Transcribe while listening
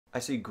I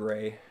see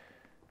gray.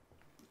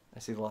 I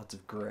see lots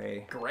of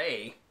gray.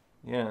 Gray.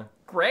 Yeah.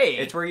 Gray.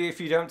 It's where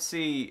if you don't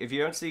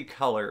see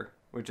color,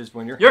 which is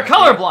when you're You're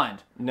happy. colorblind.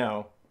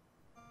 No.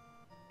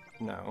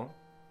 No.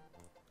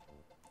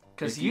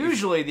 Because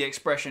usually the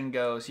expression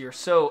goes, you're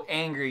so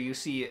angry you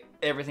see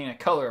everything in a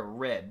color of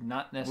red,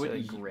 not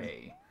necessarily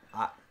gray.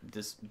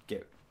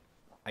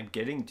 I'm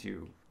getting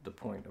to the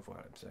point of what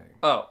I'm saying.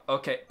 Oh,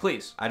 okay.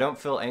 Please. I don't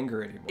feel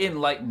anger anymore.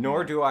 Enlighten.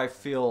 Nor do I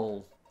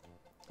feel...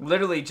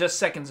 Literally just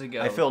seconds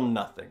ago. I feel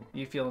nothing.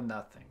 You feel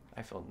nothing.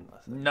 I feel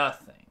nothing.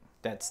 Nothing.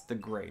 That's the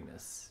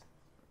grayness.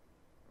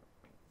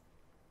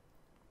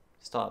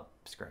 Stop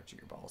scratching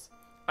your balls.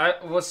 I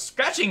was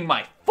scratching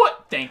my foot,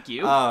 thank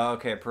you. Oh,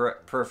 okay.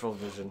 Peripheral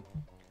vision.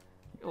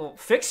 Well,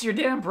 fix your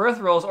damn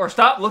peripherals or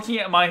stop looking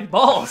at my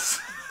balls.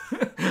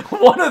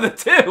 One of the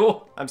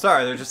two. I'm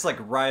sorry, they're just like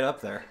right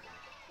up there.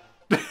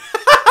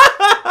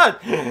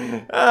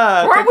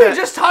 Weren't we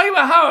just talking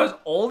about how I was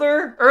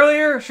older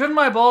earlier? Shouldn't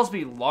my balls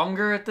be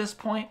longer at this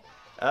point?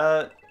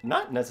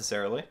 Not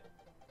necessarily.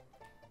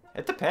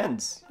 It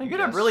depends. You could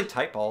guess. have really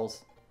tight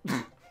balls.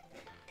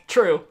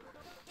 True.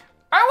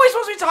 Aren't we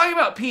supposed to be talking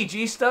about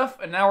PG stuff,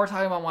 and now we're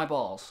talking about my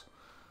balls?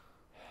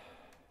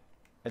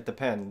 It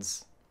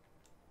depends.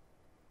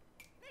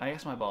 I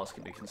guess my balls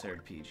could be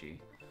considered PG.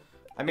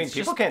 I mean,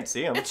 people can't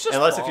see them. It's just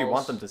unless balls. if you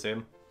want them to see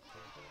them.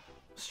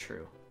 It's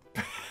true.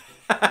 It's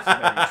very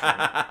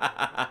true.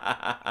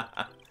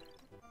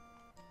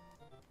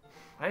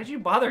 Why did you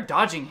bother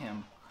dodging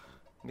him?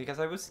 Because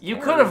I was scared. You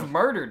could have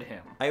murdered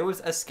him. I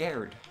was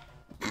scared.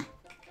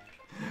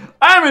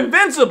 I'm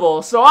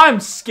invincible, so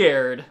I'm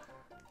scared.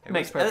 It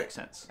makes perfect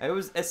sense. I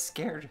was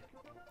scared.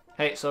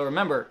 Hey, so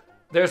remember,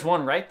 there's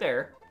one right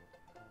there.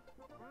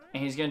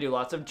 And he's going to do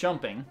lots of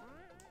jumping.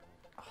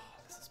 Oh,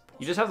 this is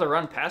bullshit. You just have to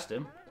run past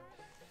him.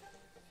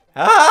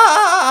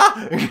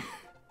 Ah!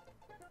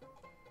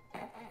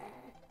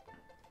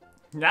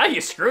 Now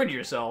you screwed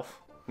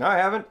yourself. No, I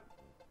haven't.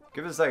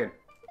 Give it a second.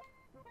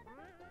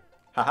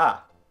 Haha.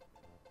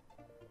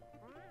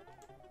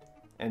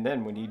 And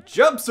then when he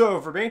jumps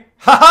over me,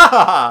 ha ha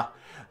ha!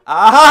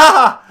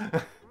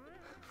 Ah!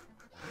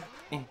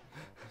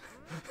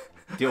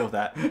 Deal with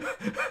that.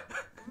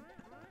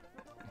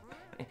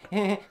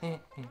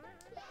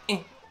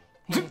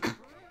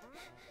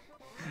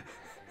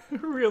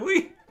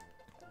 Really?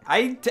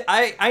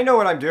 I know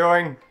what I'm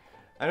doing.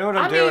 I know what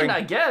I'm doing. I mean,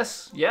 I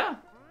guess, yeah.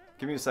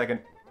 Give me a second.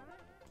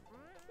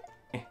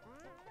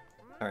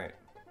 Alright.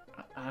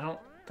 I don't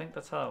think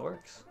that's how it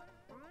works.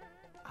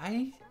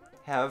 I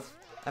have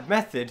a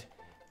method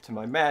to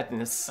my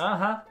madness.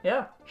 Uh-huh,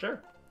 yeah,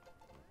 sure.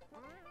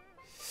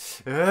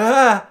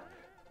 Ah!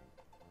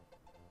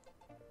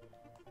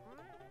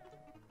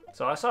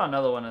 So I saw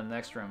another one in the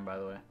next room, by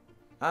the way.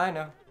 I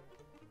know.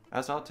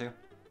 I saw it too.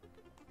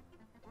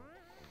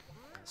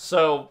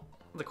 So,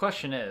 the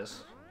question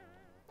is,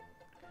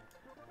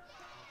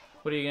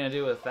 what are you going to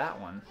do with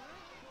that one?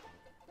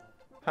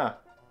 Huh.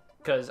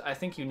 Because I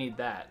think you need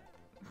that.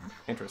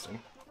 Interesting.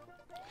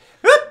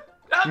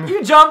 Ah,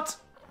 you jumped!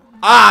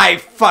 I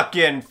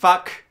fucking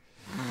fuck!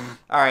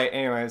 Alright,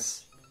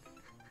 anyways.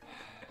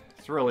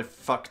 It's a really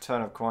fuck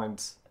ton of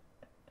coins.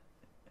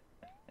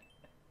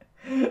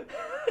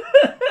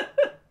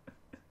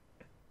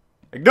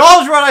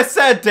 Acknowledge what I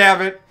said,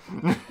 damn it!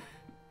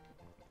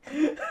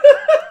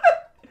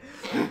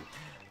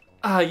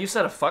 You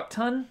said a fuck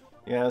ton?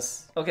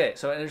 Yes. Okay,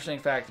 so an interesting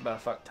fact about a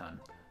fuck ton.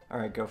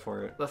 Alright, go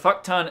for it. The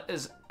fuck ton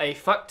is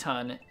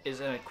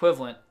an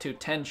equivalent to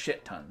 10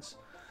 shit tons.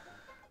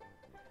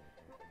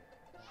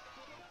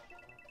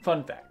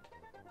 Fun fact.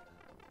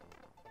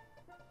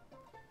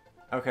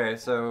 Okay,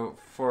 so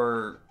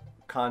for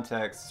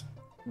context,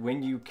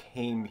 when you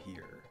came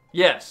here,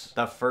 Yes.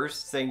 the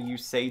first thing you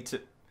say to...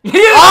 You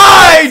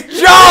I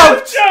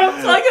jumped!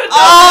 jumped like a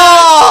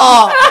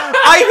Oh!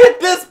 I hit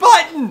this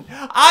button!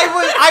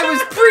 I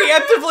was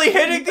preemptively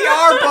hitting the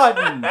R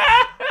button!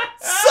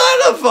 Son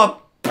of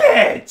a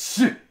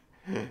bitch!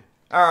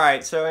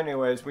 Alright, so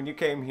anyways, when you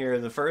came here,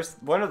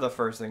 one of the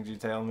first things you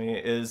tell me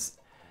is,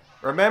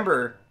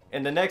 remember,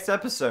 in the next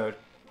episode,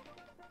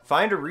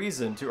 find a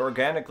reason to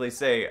organically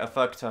say a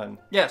fuck ton.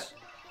 Yes.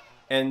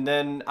 And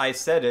then I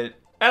said it.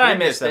 And I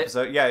missed it.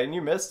 Yeah, and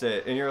you missed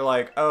it. And you're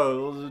like,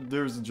 oh,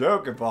 there's a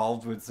joke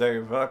involved with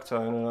saying fuck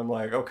ton. And I'm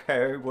like,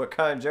 okay, what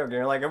kind of joke? And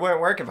you're like, it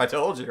wouldn't work if I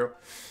told you.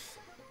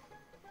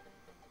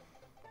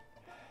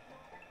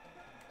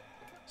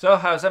 So,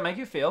 how does that make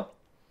you feel?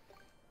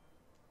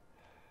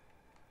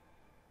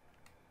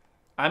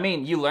 I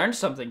mean, you learned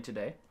something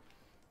today.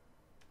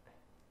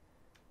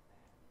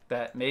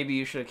 That maybe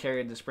you should have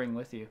carried the spring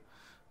with you.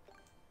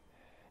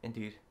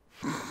 Indeed.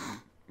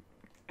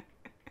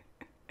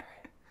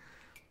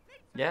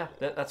 Yeah,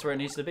 that's where it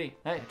needs to be.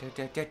 Hey,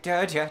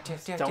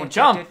 Don't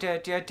jump.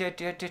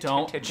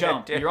 Don't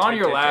jump. You're on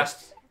your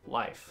last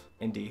life.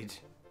 Indeed.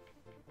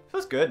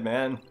 Feels good,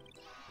 man.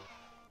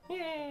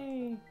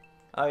 Yay.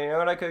 Oh, you know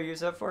what I could use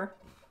that for?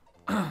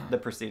 The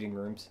preceding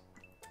rooms.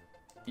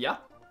 Yeah.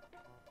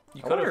 You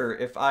I could wonder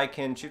if I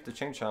can shoot the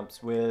chain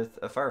chomps with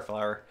a fire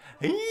flower.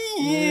 No,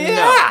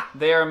 Yeah!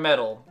 they are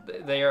metal.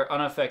 They are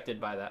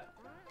unaffected by that.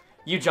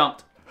 You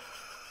jumped.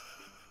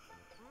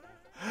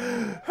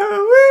 You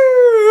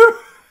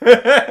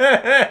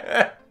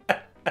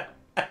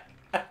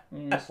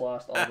just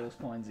lost all those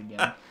coins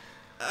again.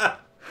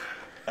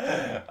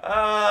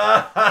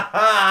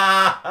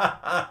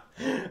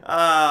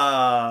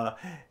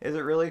 Is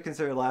it really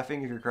considered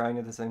laughing if you're crying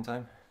at the same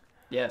time?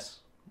 Yes,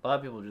 a lot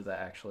of people do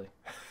that actually.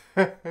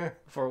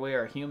 For we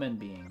are human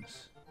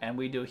beings, and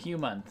we do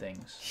human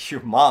things.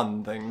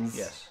 Human things.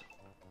 Yes.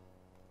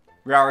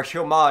 We are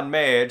human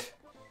made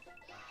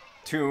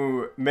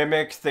to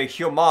mimic the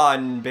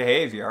human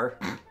behavior.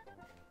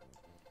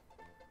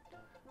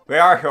 We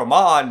are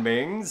human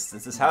beings.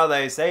 This is how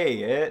they say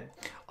it.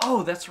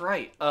 Oh, that's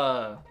right.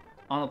 On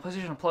the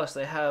PlayStation Plus,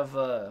 they have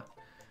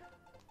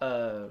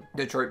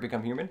Detroit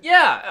Become Human?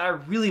 yeah, I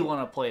really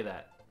want to play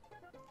that.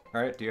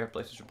 Alright, do you have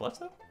PlayStation Plus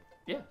though?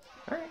 Yeah.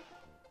 Alright.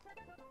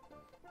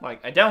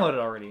 Like, I downloaded it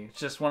already. It's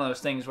just one of those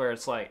things where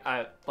it's like,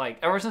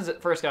 ever since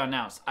it first got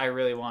announced, I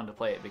really wanted to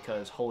play it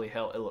because, holy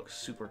hell, it looks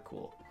super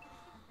cool.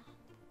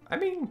 I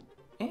mean,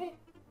 It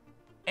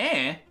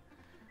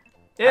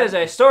is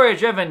a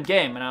story-driven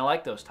game, and I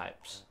like those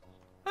types.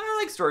 I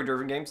like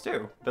story-driven games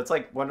too. That's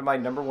like one of my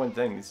 #1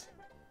 things.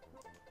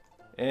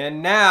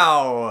 And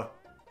now,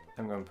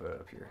 I'm going to put it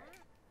up here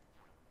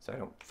so I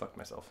don't fuck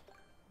myself.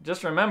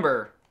 Just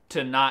remember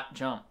to not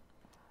jump.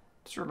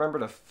 Just remember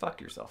to fuck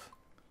yourself.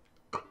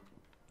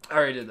 I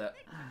already did that.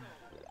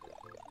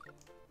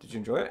 Did you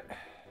enjoy it?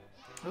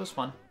 It was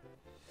fun.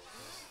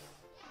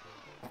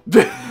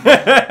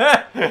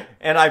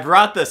 And I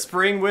brought the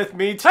spring with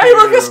me too. Hey,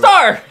 look, a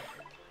star!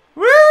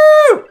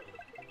 Woo!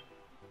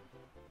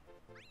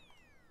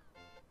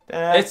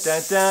 It's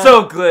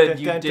so good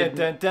you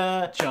didn't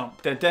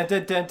jump.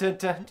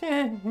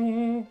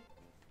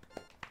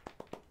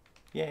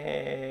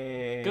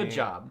 Yay. Good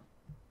job.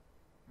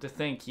 To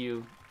think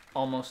you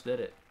almost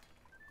did it.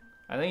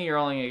 I think you're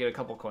only going to get a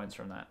couple coins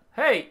from that.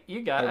 Hey,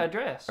 you got a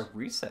dress. A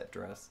reset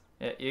dress.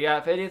 Yeah, you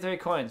got 53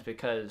 coins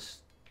because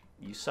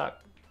you suck.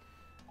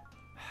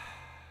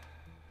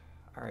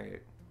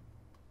 Alright.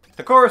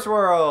 The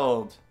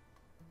Courseworld!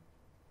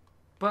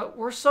 But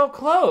we're so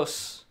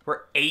close.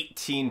 We're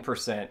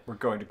 18%. We're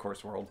going to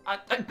Courseworld.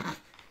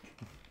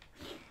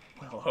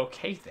 Well,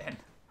 okay then.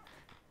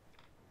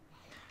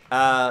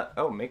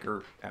 Oh,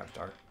 maker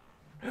avatar.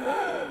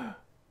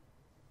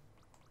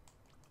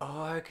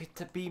 Oh, I get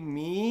to be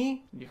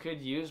me? You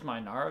could use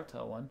my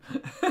Naruto one.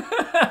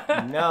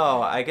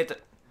 No, I get to...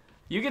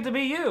 You get to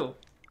be you.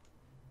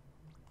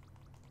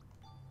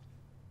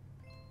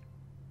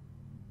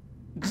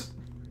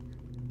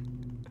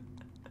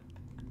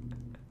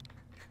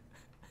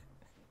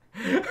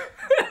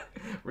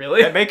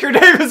 Really? That maker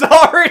name is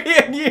already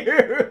in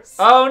use!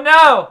 Oh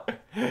no!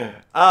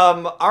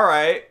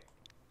 Alright.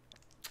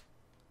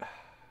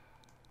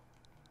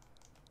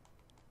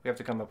 We have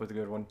to come up with a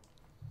good one.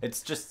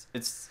 It's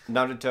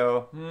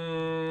Naruto.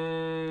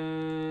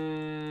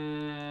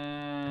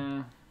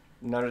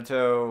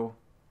 Naruto.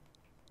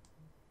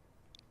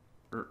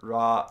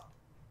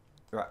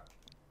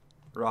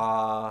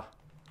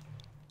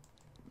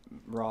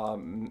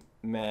 Ramen.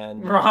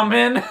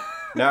 Ramen?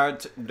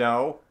 Naruto,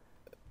 no.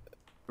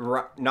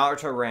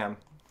 Naruto Ram.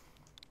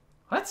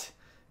 What?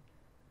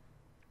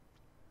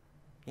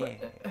 Yeah.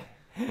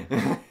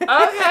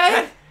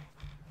 Okay.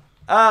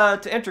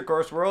 To enter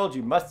Courseworld,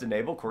 you must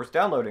enable course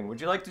downloading.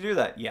 Would you like to do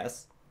that?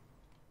 Yes.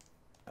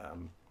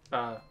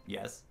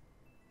 Yes.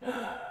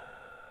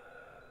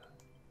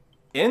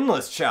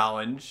 Endless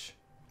challenge.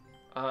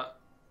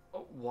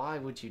 Why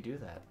would you do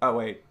that? Oh,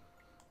 wait.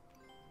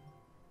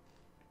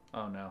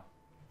 Oh no.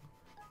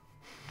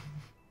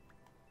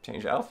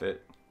 Change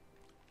outfit.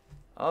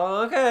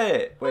 Oh, look at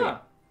it. Wait. Huh.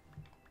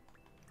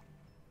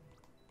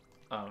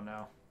 Oh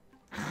no.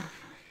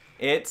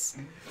 It's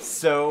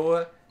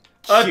so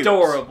cute.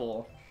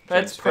 Adorable.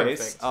 That's Change perfect.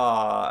 face.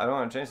 I don't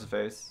want to change the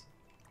face.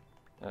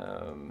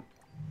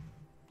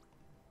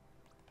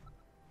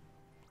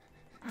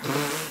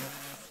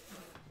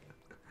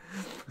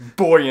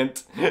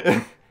 Buoyant.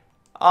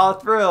 Aw,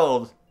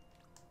 thrilled.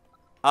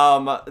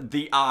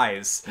 The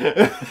eyes.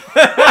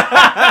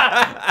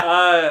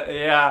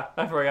 Yeah,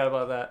 I forgot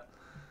about that.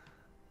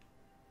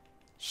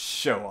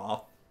 Show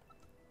off.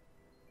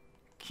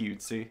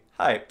 Cutesy.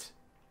 Hyped.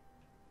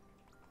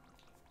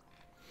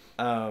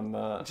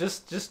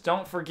 Just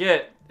don't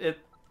forget it.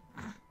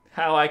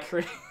 How I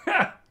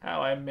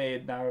how I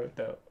made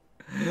Naruto.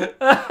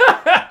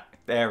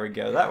 There we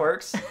go. That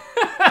works.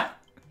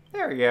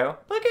 There we go.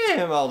 Look at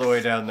him all the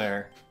way down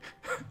there.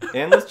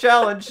 Endless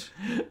challenge.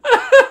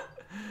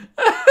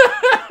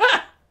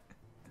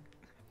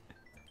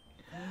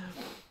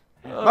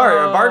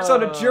 Mario embarks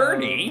on a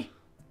journey.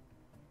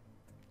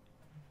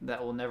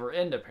 That will never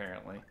end,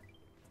 apparently.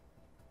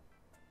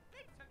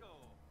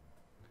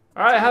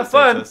 Alright, have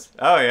fun!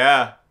 Oh,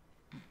 yeah.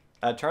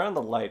 Turn on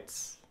the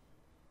lights.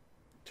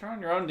 Turn on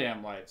your own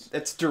damn lights.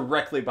 It's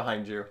directly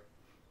behind you.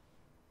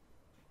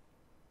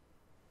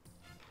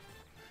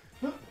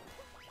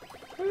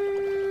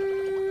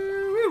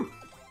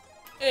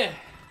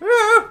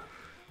 Woo!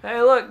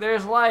 Hey, look,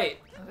 there's light.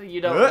 You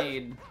don't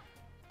need.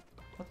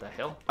 What the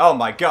hell? Oh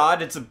my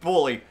god, it's a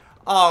bully.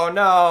 Oh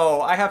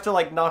no, I have to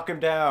like knock him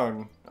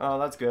down. Oh,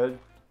 that's good.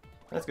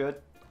 That's good.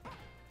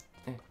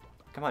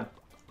 Come on.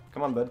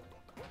 Come on, bud.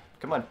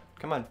 Come on.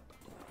 Come on.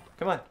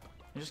 Come on.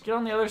 You just get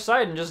on the other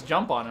side and just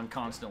jump on him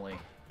constantly.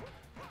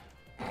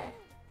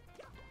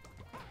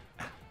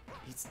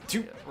 He's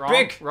too Wrong,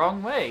 big.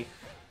 wrong way.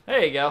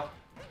 There you go.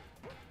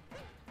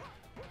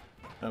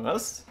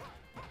 Almost.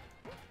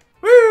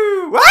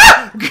 Woo!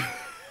 Ah!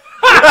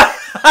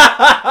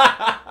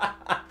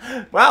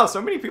 Wow,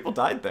 so many people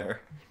died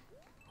there.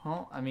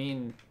 Well, I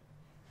mean,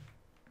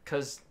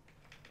 because,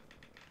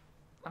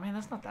 I mean,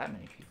 that's not that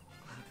many people.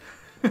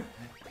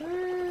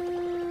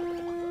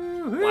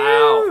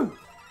 Wow.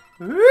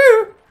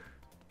 Woo!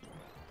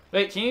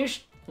 Wait, can you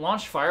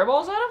launch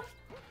fireballs at him?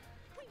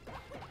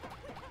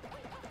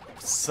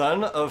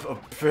 Son of a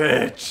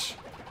bitch.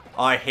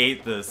 Oh, I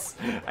hate this.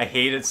 I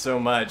hate it so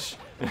much.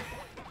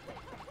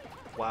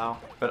 Wow.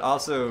 But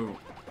also...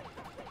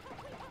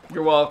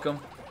 You're welcome.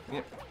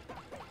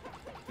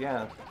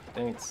 Yeah,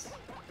 thanks.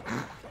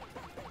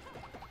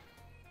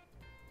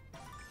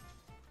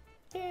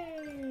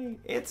 Yay!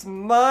 It's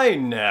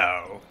mine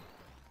now!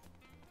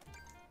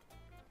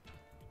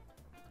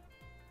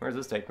 Where does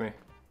this take me?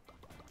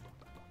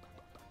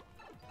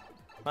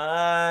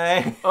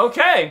 Bye!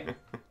 Okay.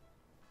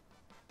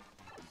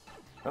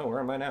 Oh, where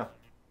am I now?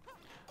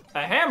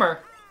 A hammer.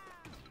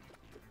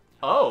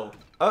 Oh.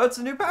 Oh, it's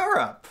a new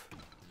power-up!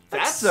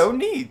 That's That's so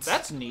neat!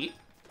 That's neat.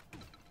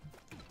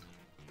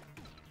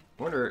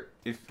 Wonder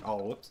if... Oh,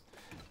 whoops.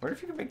 Wonder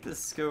if you can make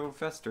this go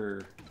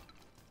faster.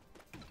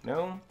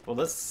 No? Well,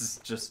 this is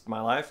just my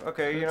life.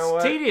 Okay, you know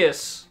what? It's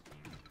tedious.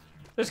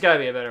 There's gotta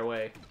be a better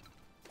way.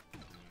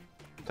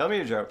 Tell me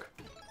a joke.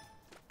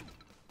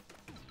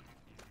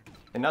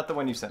 And not the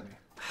one you sent me.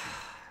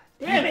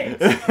 Damn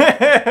it!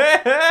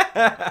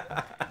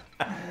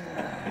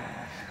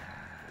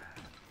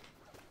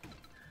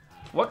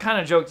 What kind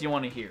of joke do you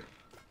want to hear?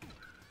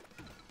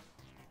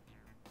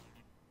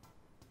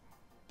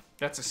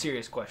 That's a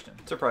serious question.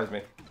 Surprise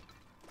me.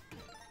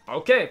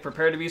 Okay,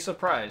 prepare to be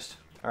surprised.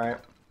 Alright.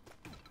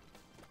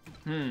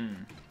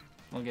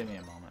 Well, give me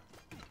a moment.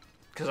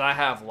 Because I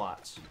have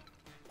lots.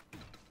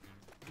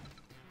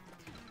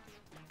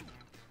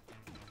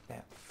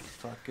 That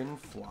fucking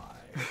fly.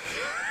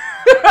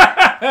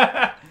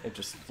 It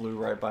just flew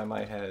right by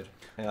my head.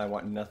 And I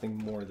want nothing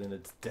more than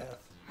its death.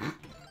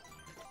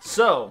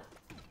 So,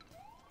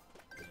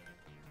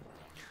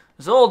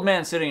 this old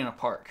man sitting in a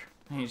park.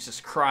 And he's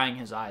just crying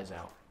his eyes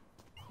out.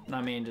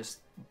 I mean, just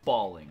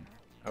bawling.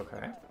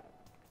 Okay.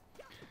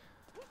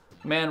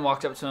 Man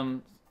walked up to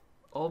him.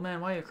 Old man,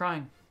 why are you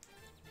crying?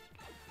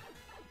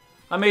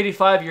 I'm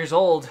 85 years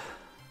old.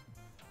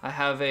 I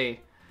have a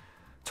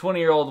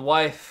 20-year-old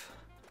wife.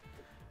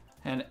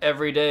 And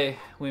every day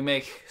we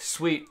make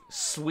sweet,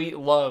 sweet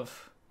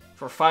love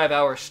for 5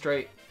 hours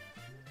straight.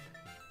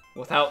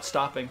 Without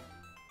stopping.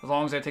 As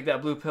long as I take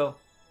that blue pill.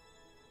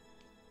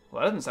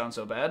 Well, that doesn't sound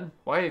so bad.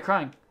 Why are you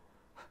crying?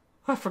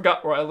 I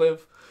forgot where I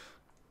live.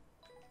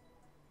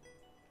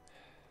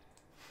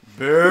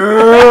 Boo!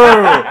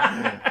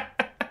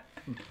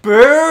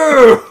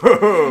 Boo!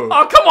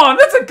 Oh, come on.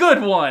 That's a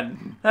good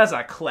one. That's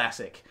a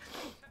classic.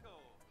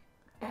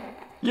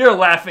 You're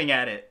laughing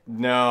at it.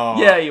 No.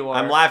 Yeah, you are.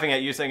 I'm laughing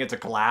at you saying it's a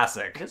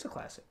classic. It's a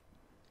classic.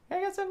 I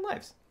got 7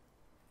 lives.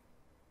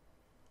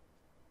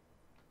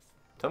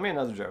 Tell me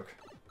another joke.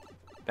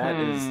 That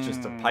is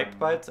just a pipe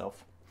by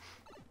itself.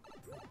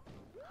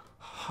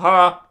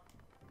 Huh.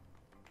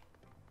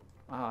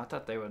 Oh, I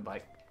thought they would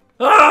like,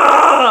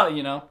 ah,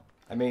 you know.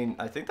 I mean,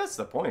 I think that's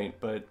the point,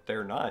 but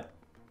they're not.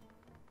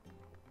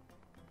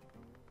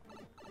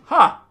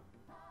 Huh.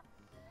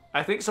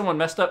 I think someone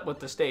messed up with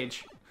the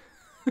stage.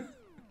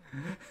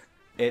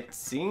 It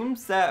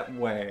seems that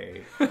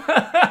way.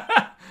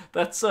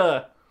 That's,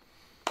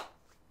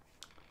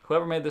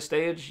 whoever made the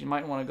stage, you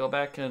might want to go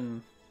back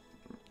and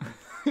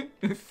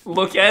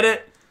look at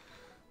it.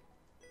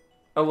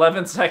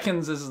 11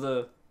 seconds is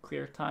the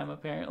clear time,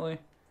 apparently.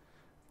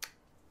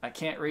 I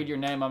can't read your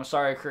name. I'm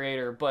sorry,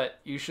 creator, but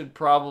you should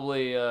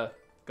probably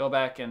go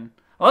back and...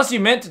 Unless you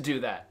meant to do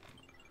that.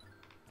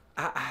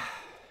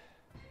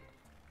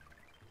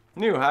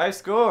 New high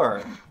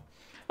score.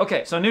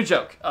 Okay, so new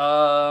joke.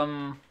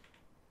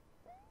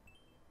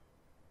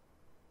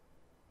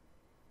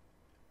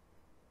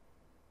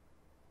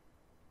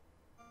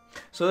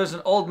 So there's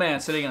an old man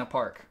sitting in a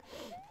park.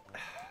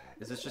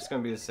 Is this just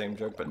going to be the same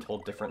joke but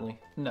told differently?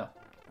 No.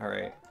 All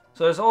right.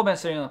 So there's an old man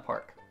sitting in the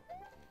park.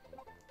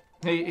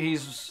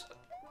 He's,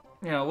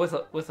 you know, with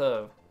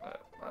a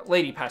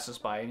lady passes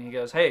by, and he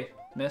goes, "Hey,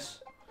 miss,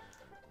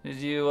 did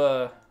you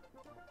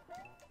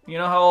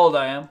know how old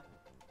I am?"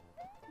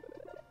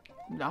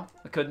 "No,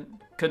 I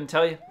couldn't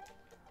tell you.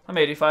 I'm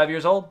 85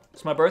 years old.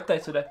 It's my birthday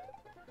today."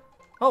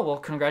 "Oh, well,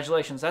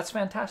 congratulations. That's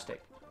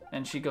fantastic."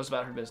 And she goes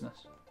about her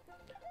business.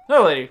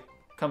 Another lady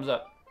comes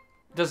up,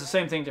 does the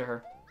same thing to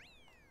her.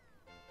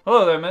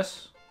 "Hello there,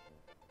 miss.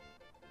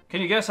 Can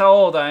you guess how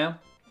old I am?"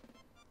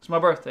 It's my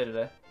birthday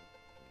today.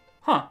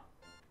 Huh.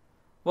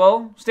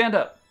 Well, stand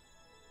up.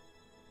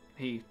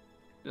 He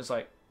is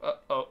like,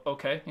 oh,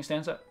 okay. He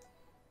stands up.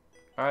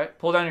 All right,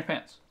 pull down your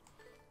pants.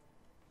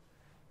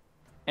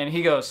 And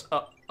he goes,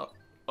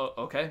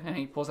 okay. And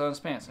he pulls down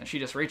his pants. And she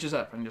just reaches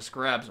up and just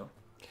grabs him.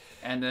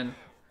 And then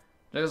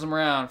jiggles him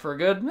around for a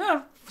good,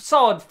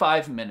 solid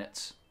 5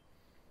 minutes.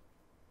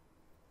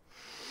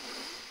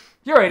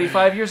 You're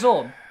 85 years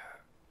old.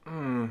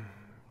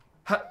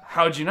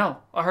 How'd you know?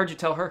 I heard you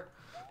tell her.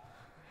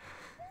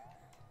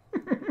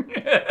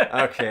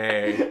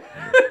 Okay.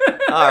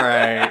 All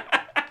right.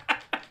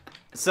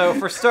 So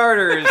for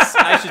starters,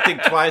 I should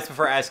think twice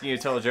before asking you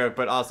to tell a joke,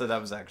 but also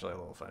that was actually a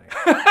little funny.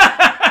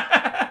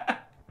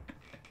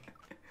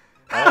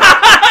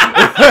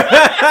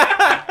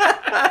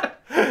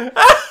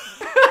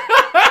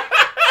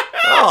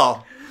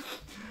 Oh.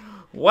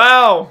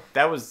 Wow.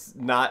 That was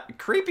not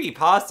creepy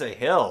pasta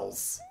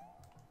hills.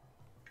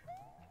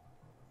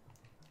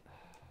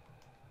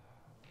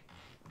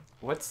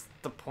 What's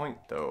the point,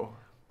 though?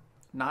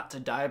 Not to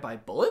die by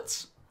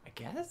bullets? I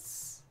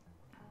guess.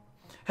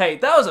 Hey,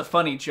 that was a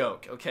funny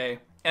joke, okay?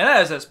 And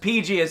that is as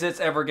PG as it's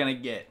ever gonna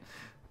get.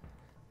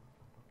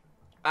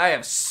 I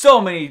have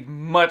so many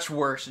much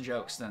worse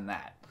jokes than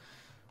that.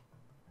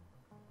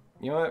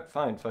 You know what?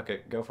 Fine, fuck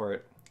it. Go for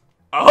it.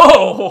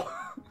 Oh!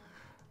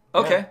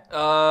 Okay.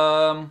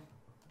 Yeah.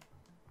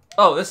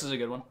 Oh, this is a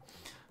good one.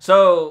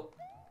 So,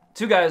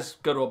 two guys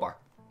go to a bar.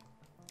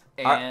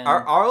 And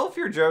Are all of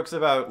your jokes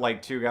about,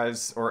 like, two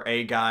guys or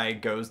a guy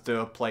goes to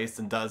a place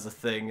and does a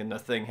thing and the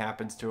thing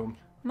happens to him?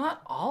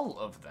 Not all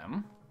of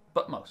them,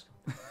 but most.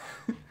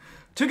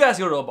 Two guys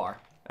go to a bar.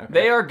 Okay.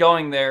 They are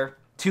going there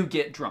to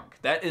get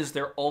drunk. That is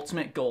their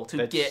ultimate goal,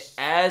 to get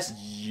as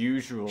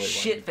usually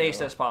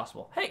shit-faced as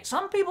possible. Hey,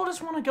 some people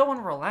just want to go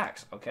and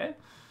relax, okay?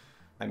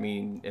 I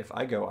mean, if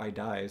I go, I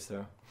die,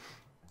 so...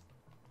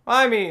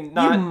 I mean,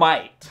 not... You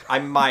might. I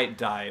might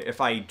die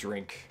if I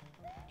drink.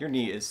 Your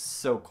knee is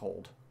so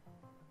cold.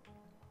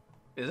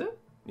 Is it?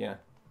 Yeah.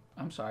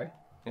 I'm sorry.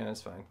 Yeah,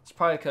 that's fine. It's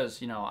probably because,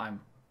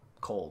 I'm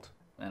cold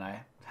and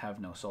I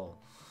have no soul.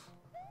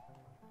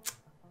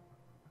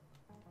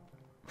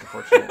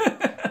 Unfortunately.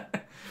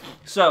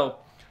 So,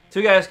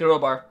 two guys go to a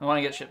bar. They want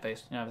to get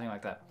shit-faced, everything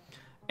like that.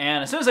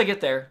 And as soon as they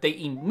get there, they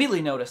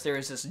immediately notice there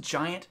is this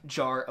giant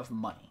jar of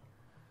money.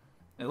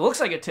 It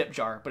looks like a tip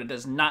jar, but it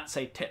does not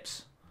say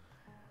tips.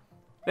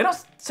 They don't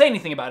say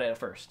anything about it at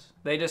first.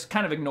 They just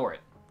kind of ignore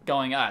it,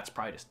 going, it's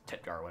probably just a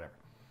tip jar or whatever.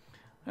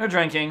 They're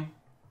drinking,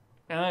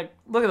 and I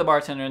look at the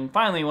bartender, and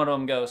finally one of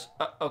them goes,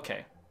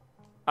 okay,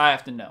 I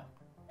have to know.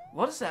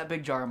 What is that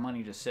big jar of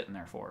money just sitting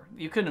there for?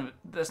 You couldn't have,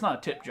 that's not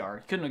a tip jar.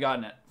 You couldn't have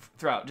gotten it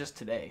throughout just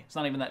today. It's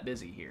not even that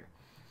busy here.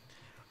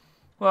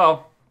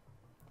 Well,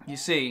 you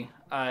see,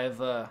 I've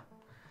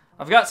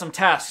got some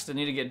tasks that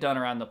need to get done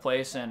around the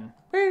place, and,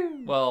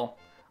 well,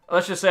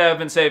 let's just say I've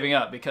been saving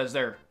up because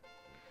they're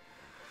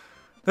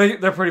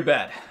pretty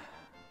bad.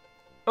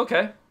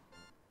 Okay.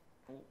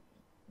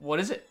 What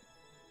is it?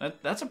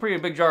 That's a pretty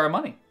big jar of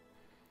money.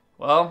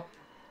 Well,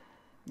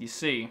 you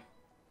see,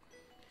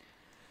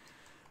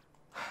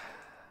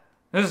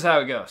 this is how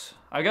it goes.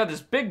 I got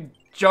this big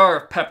jar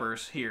of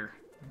peppers here,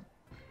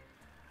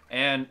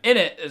 and in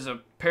it is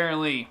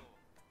apparently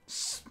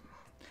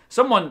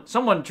someone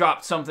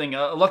dropped something,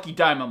 a lucky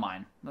dime of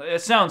mine.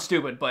 It sounds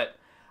stupid, but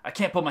I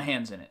can't put my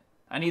hands in it.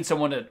 I need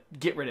someone to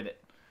get rid of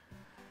it.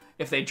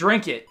 If they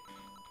drink it,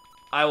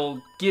 I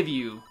will give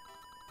you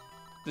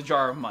the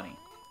jar of money.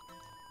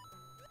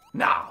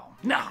 No.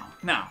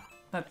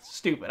 That's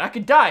stupid. I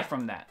could die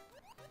from that.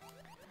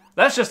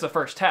 That's just the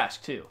first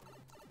task, too.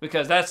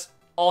 Because that's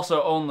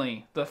also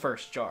only the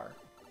first jar.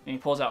 And he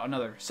pulls out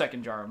another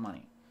second jar of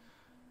money.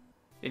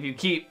 If you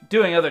keep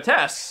doing other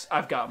tasks,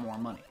 I've got more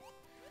money.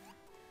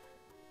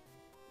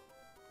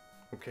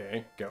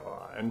 Okay, go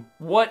on.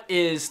 What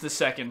is the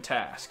second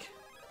task?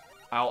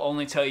 I'll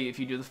only tell you if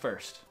you do the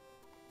first.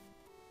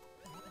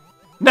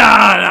 No,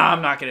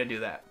 I'm not going to do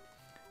that.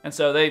 And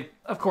so they,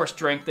 of course,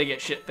 drink. They get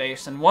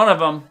shit-faced. And one of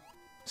them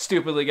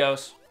stupidly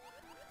goes,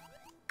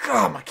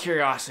 God, my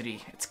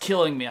curiosity. It's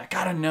killing me. I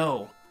gotta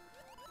know.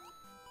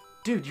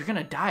 Dude, you're going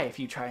to die if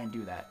you try and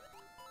do that.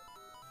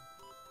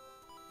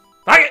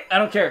 Fuck it! I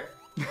don't care.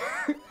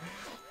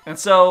 And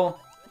so...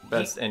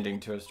 Best ending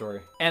to a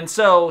story. And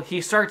so he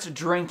starts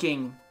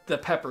drinking the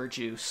pepper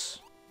juice.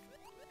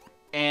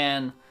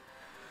 And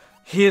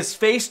his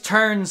face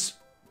turns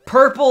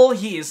purple.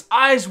 His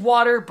eyes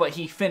water, but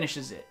he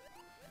finishes it.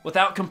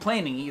 Without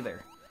complaining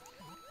either.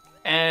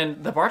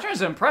 And the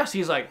bartender's impressed.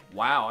 He's like,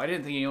 wow, I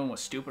didn't think anyone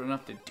was stupid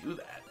enough to do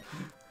that.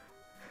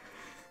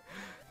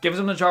 Gives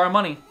him the jar of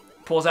money.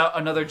 Pulls out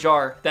another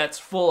jar that's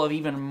full of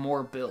even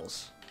more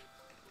bills.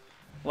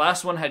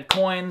 Last one had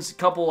coins, a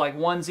couple like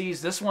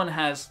onesies. This one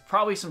has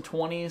probably some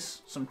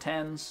 20s, some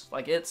 10s.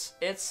 Like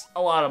it's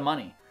a lot of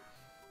money.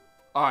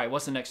 All right,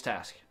 what's the next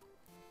task?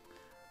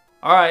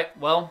 All right,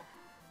 well,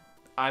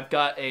 I've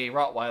got a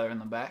Rottweiler in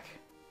the back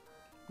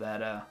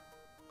that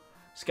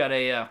it's got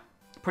a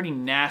pretty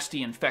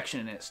nasty infection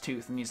in its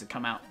tooth and needs to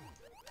come out.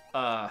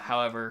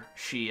 However,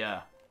 she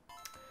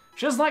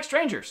She doesn't like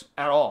strangers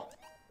at all.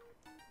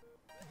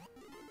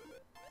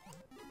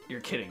 You're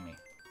kidding me.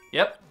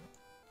 Yep.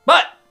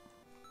 But,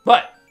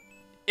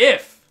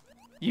 if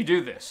you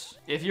do this,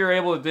 if you're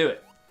able to do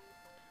it,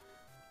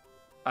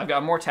 I've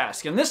got more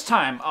tasks. And this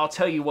time, I'll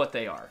tell you what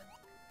they are.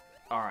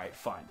 Alright,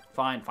 fine.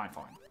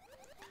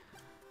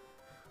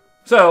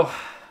 So,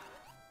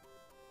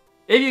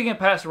 if you can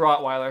pass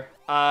Rottweiler,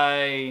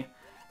 I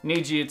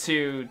need you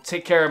to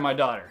take care of my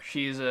daughter.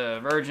 She's a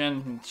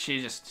virgin. And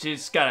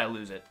she's gotta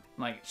lose it.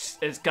 Like,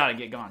 it's gotta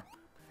get gone.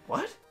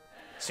 What?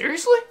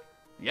 Seriously?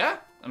 Yeah,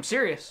 I'm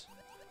serious.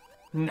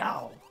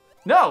 No,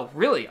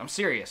 really, I'm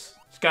serious.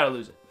 She's gotta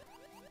lose it.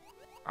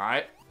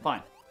 Alright,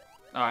 fine.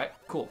 Alright,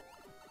 cool.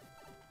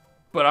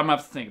 But I'm gonna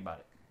have to think about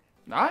it.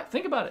 Alright,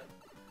 think about it.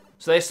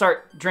 So they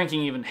start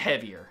drinking even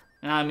heavier.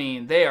 And I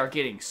mean, they are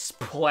getting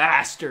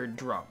plastered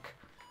drunk.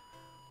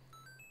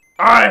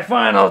 Alright,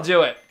 fine, I'll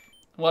do it.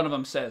 One of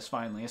them says,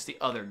 finally. It's the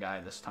other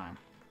guy this time.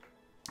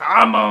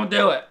 I'm gonna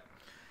do it.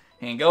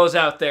 And he goes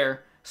out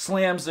there,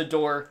 slams the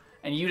door,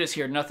 and you just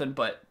hear nothing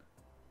but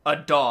a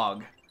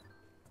dog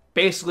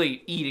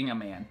basically eating a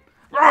man.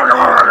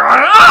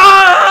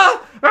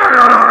 I'm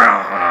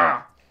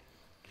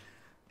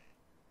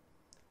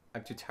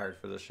too tired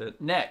for this shit.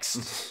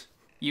 Next,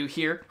 you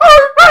hear...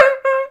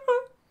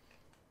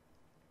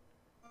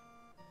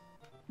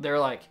 They're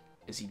like,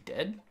 is he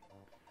dead?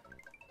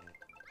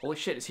 Holy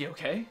shit, is he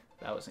okay?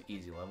 That was an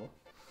easy level.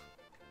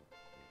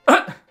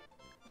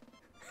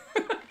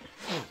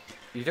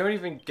 You don't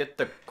even get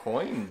the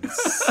coins.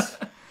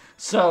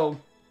 So,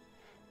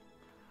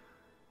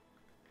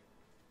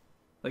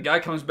 the guy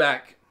comes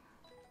back,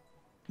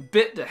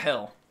 bit to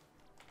hell,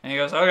 and he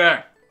goes,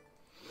 okay,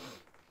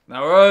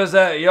 now where was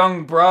that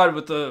young broad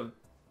with the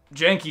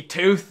janky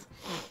tooth?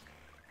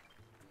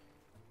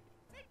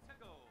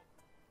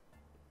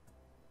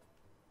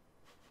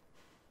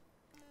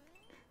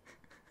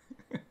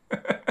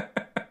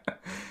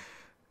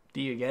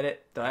 Do you get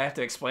it? Do I have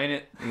to explain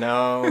it?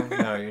 No,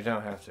 you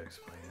don't have to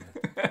explain it.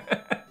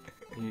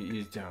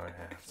 You don't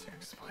have to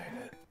explain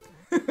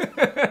it.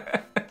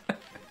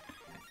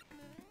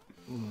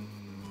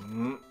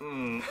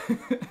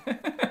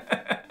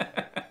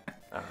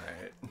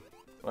 Alright.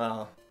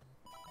 Well.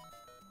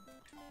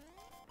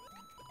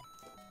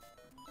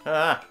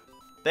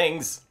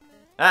 Things.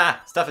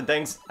 Stuff and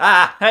things.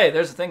 Hey,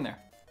 there's a thing there.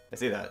 I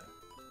see that.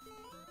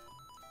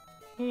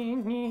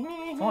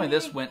 If only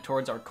this went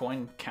towards our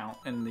coin count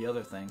and the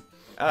other thing.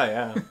 Oh,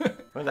 yeah.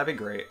 Wouldn't that be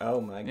great? Oh,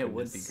 my goodness. It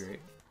would be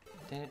great.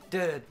 Oh,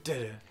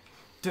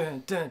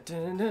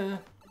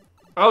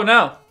 Oh,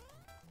 no.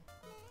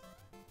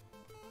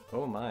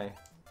 oh my.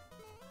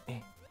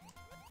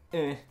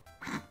 Don't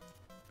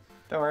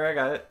worry, I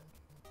got it.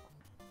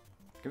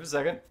 Give it a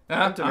second.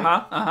 Come to me.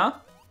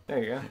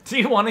 There you go. Do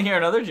you want to hear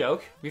another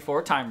joke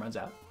before time runs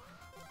out?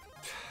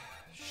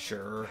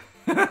 Sure.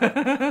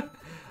 Are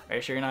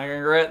you sure you're not going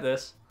to regret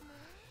this?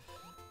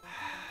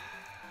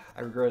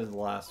 I regretted the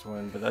last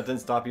one, but that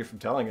didn't stop you from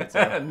telling it,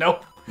 so.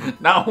 Nope.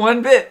 Not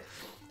one bit.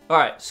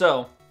 Alright,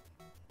 so.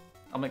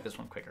 I'll make this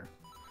one quicker.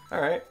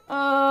 Alright.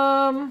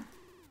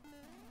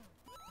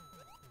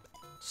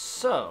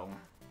 So.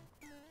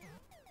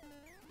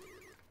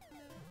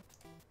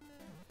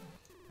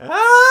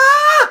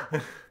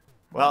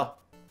 Well.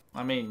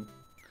 I mean,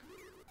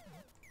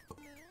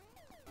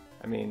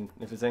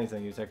 if it's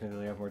anything, you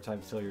technically have more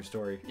time to tell your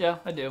story. yeah,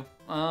 I do.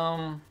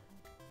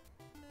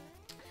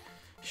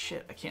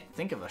 Shit, I can't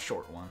think of a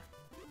short one.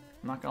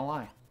 I'm not gonna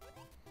lie.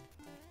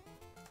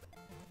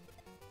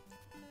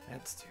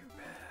 That's too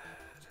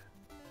bad.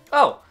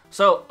 Oh,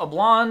 so a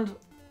blonde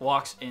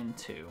walks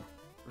into...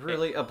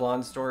 Really? A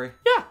blonde story?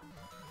 Yeah.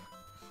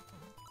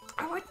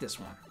 I like this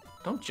one.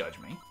 Don't judge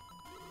me.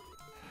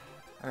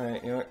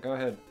 Alright, you know what? Go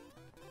ahead.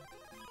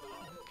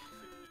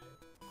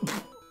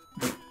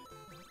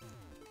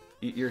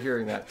 You're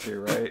hearing that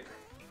too, right?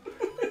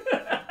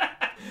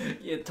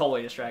 It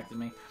totally distracted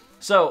me.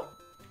 So,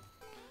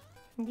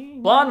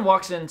 blonde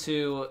walks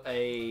into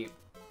a,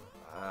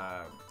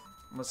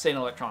 let's say an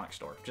electronics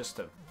store, just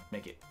to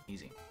make it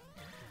easy.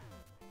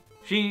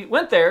 She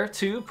went there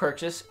to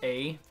purchase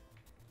a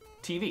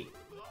TV.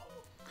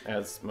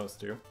 As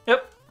most do.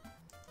 Yep.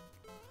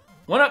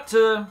 Went up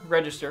to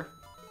register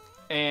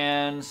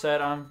and said,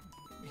 I'm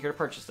here to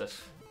purchase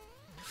this.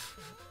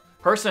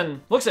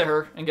 Person looks at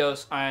her and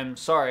goes, I'm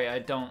sorry, I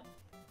don't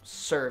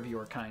serve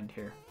your kind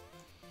here.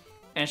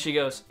 And she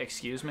goes,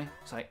 excuse me?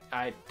 It's like,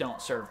 I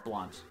don't serve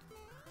blondes.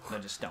 I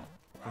just don't.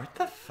 What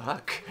the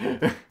fuck?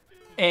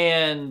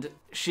 And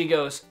she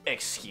goes,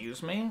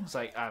 excuse me? It's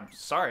like, I'm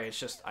sorry, it's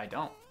just, I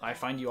don't. I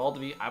find you all to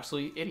be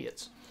absolute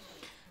idiots.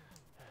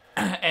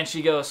 And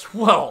she goes,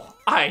 well,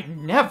 I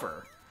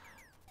never.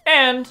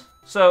 And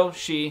so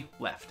she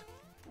left.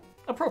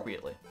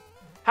 Appropriately.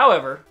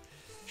 However,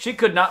 she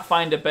could not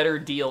find a better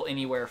deal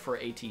anywhere for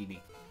a TV.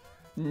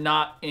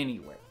 Not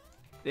anywhere.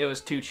 It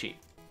was too cheap.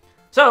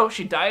 So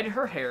she dyed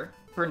her hair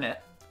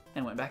brunette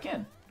and went back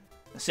in.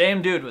 The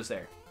same dude was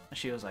there. And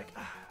she was like,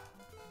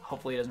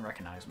 hopefully he doesn't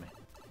recognize me.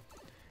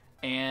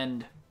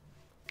 And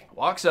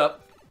walks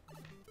up,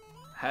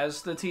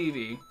 has the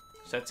TV,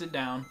 sets it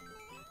down.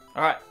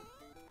 All right.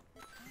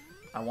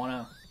 I want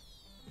to...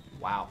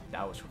 Wow,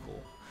 that was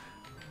cool.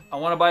 I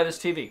want to buy this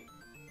TV.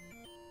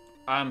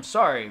 I'm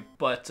sorry,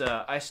 but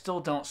I still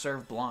don't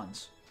serve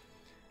blondes.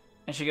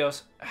 And she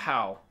goes,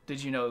 how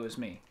did you know it was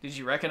me? Did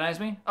you recognize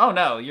me? Oh,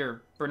 no,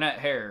 your brunette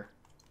hair.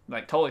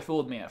 Like, totally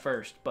fooled me at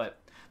first, but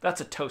that's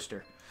a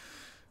toaster.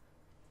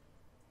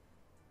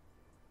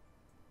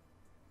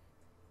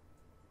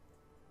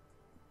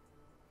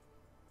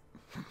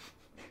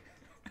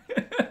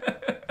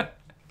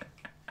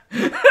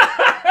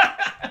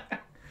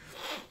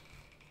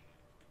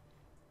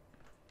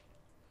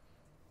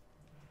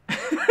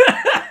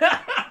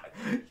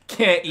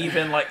 Can't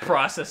even like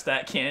process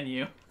that, can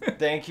you?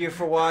 Thank you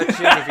for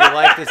watching. If you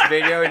like this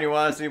video and you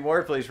want to see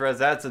more, please press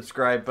that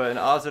subscribe button.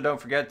 Also,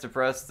 don't forget to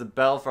press the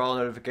bell for all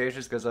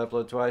notifications because I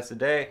upload twice a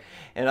day.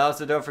 And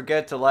also, don't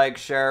forget to like,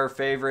 share,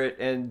 favorite,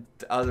 and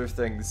other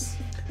things.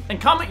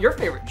 And comment your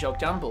favorite joke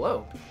down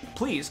below.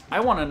 Please, I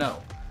want to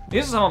know.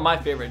 These are some of my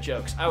favorite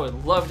jokes. I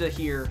would love to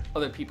hear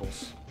other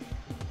people's.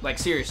 Like,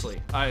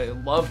 seriously, I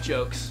love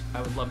jokes.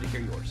 I would love to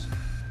hear yours.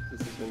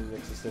 This has been an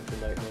existential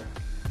nightmare.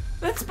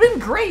 That's been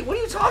great. What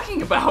are you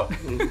talking about?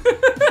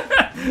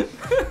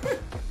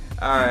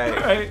 All right.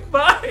 All right.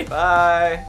 Bye. Bye.